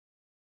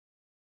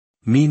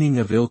Meaning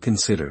of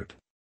ill-considered.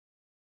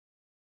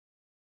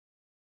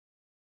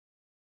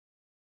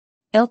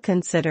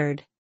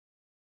 Ill-considered.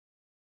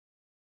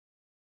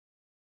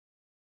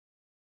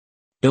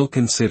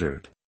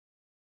 Ill-considered.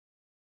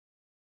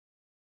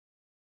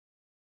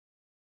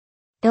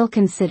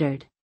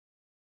 Ill-considered.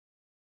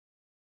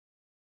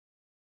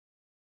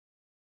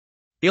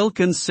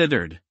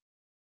 Ill-considered.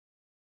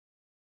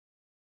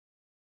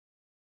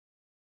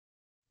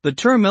 The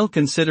term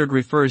ill-considered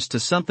refers to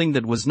something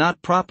that was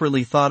not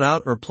properly thought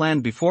out or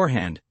planned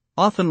beforehand,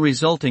 often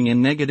resulting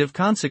in negative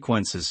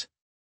consequences.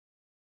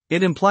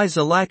 It implies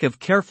a lack of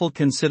careful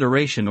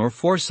consideration or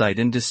foresight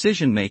in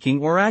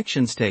decision-making or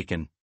actions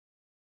taken.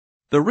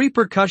 The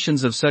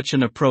repercussions of such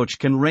an approach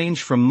can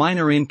range from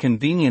minor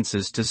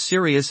inconveniences to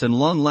serious and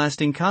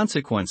long-lasting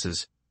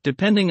consequences,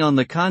 depending on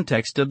the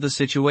context of the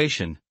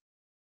situation.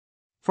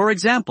 For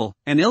example,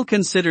 an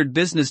ill-considered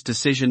business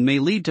decision may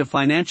lead to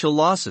financial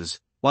losses,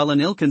 while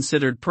an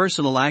ill-considered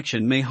personal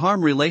action may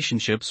harm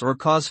relationships or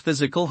cause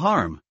physical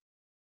harm.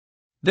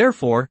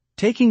 Therefore,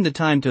 taking the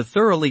time to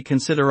thoroughly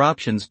consider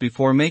options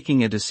before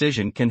making a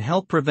decision can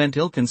help prevent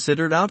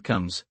ill-considered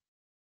outcomes.